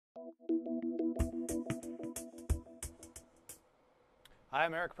Hi,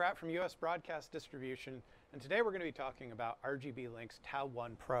 I'm Eric Pratt from US Broadcast Distribution, and today we're going to be talking about RGBLink's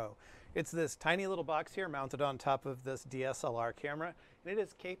Tau-1 Pro. It's this tiny little box here mounted on top of this DSLR camera, and it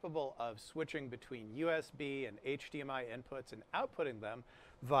is capable of switching between USB and HDMI inputs and outputting them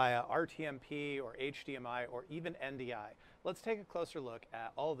via RTMP or HDMI or even NDI. Let's take a closer look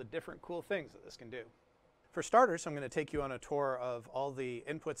at all the different cool things that this can do. For starters, I'm going to take you on a tour of all the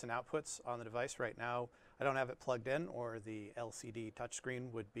inputs and outputs on the device right now. I don't have it plugged in, or the LCD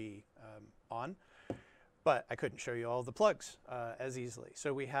touchscreen would be on, but I couldn't show you all the plugs as easily.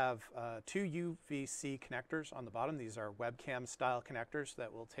 So we have two UVC connectors on the bottom. These are webcam style connectors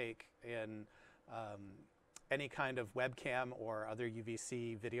that will take in any kind of webcam or other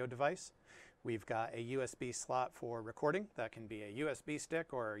UVC video device. We've got a USB slot for recording. That can be a USB stick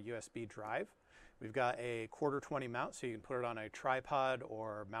or a USB drive. We've got a 1/4-20 mount, so you can put it on a tripod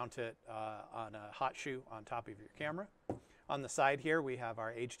or mount it on a hot shoe on top of your camera. On the side here, we have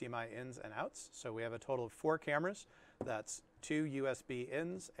our HDMI ins and outs. So we have a total of 4 cameras. That's 2 USB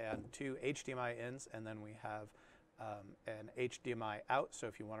ins and 2 HDMI ins, and then we have an HDMI out. So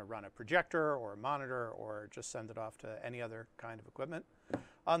if you want to run a projector or a monitor or just send it off to any other kind of equipment.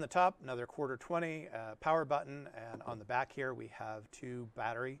 On the top, another 1/4-20 power button, and on the back here we have 2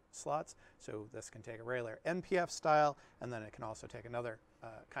 battery slots. So this can take a regular NPF style, and then it can also take another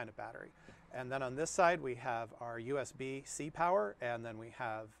kind of battery. And then on this side we have our USB-C power, and then we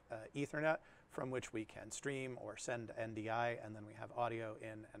have Ethernet from which we can stream or send NDI, and then we have audio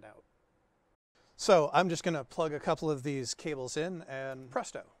in and out. So I'm just going to plug a couple of these cables in, and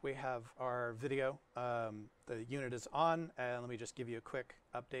presto, we have our video. The unit is on, and let me just give you a quick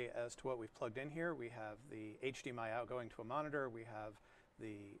update as to what we've plugged in here. We have the HDMI out going to a monitor. We have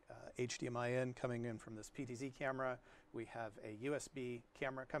the HDMI in coming in from this PTZ camera. We have a USB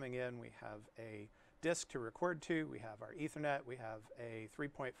camera coming in. We have a disc to record to. We have our Ethernet. We have a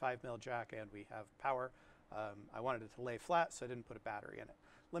 3.5mm jack, and we have power. I wanted it to lay flat, so I didn't put a battery in it.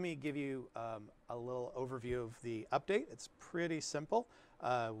 Let me give you a little overview of the update. It's pretty simple.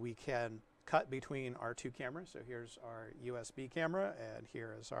 We can cut between our 2 cameras. So here's our USB camera, and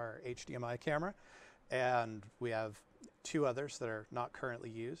here is our HDMI camera. And we have 2 others that are not currently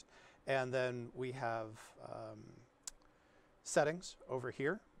used. And then we have settings over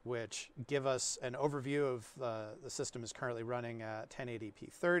here, which give us an overview of the system is currently running at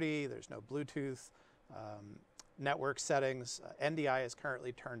 1080p 30. There's no Bluetooth. Network settings, NDI is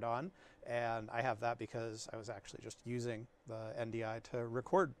currently turned on, and I have that because I was actually just using the NDI to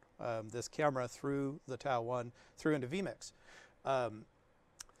record this camera through the Tau-1 through into vMix.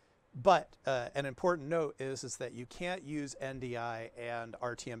 But an important note is that you can't use NDI and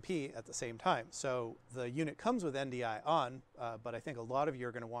RTMP at the same time. So the unit comes with NDI on, but I think a lot of you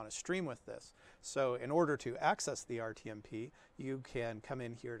are going to want to stream with this. So in order to access the RTMP, you can come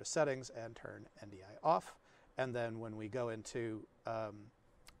in here to settings and turn NDI off. And then when we go into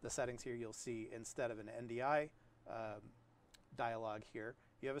the settings here, you'll see instead of an NDI dialog here,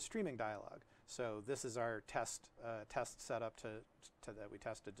 you have a streaming dialog. So this is our test setup that we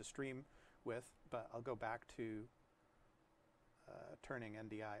tested to stream with. But I'll go back to turning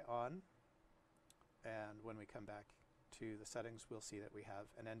NDI on. And when we come back to the settings, we'll see that we have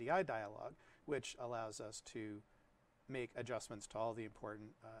an NDI dialog, which allows us to make adjustments to all the important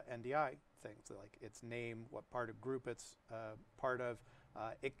NDI things, like its name, what part of group it's part of.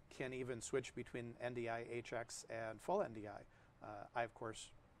 It can even switch between NDI HX and full NDI. I, of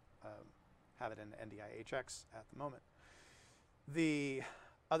course, have it in NDI HX at the moment. The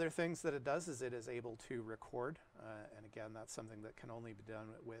other things that it does is it is able to record, and again, that's something that can only be done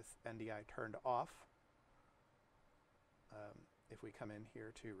with NDI turned off. If we come in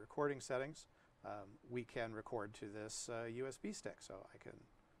here to recording settings, we can record to this USB stick, so I can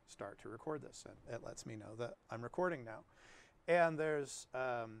start to record this, and it lets me know that I'm recording now. And there's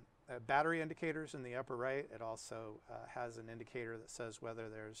battery indicators in the upper right. It also has an indicator that says whether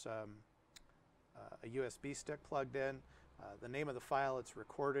there's a USB stick plugged in, the name of the file it's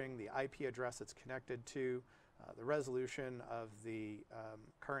recording, the IP address it's connected to, the resolution of the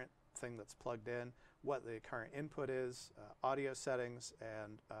current thing that's plugged in, what the current input is, audio settings,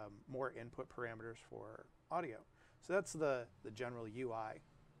 and more input parameters for audio. So that's the general UI.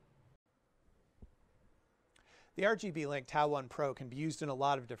 The RGBLink Tau-1 Pro can be used in a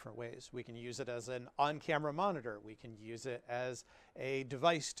lot of different ways. We can use it as an on-camera monitor. We can use it as a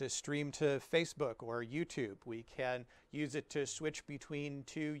device to stream to Facebook or YouTube. We can use it to switch between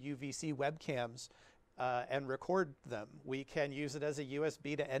 2 UVC webcams and record them. We can use it as a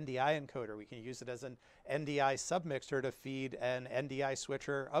USB to NDI encoder. We can use it as an NDI submixer to feed an NDI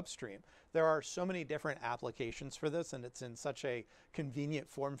switcher upstream. There are so many different applications for this, and it's in such a convenient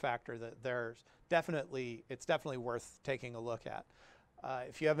form factor that it's definitely worth taking a look at.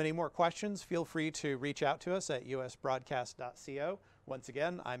 If you have any more questions, feel free to reach out to us at usbroadcast.co. Once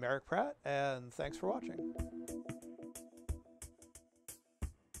again, I'm Eric Pratt, and thanks for watching.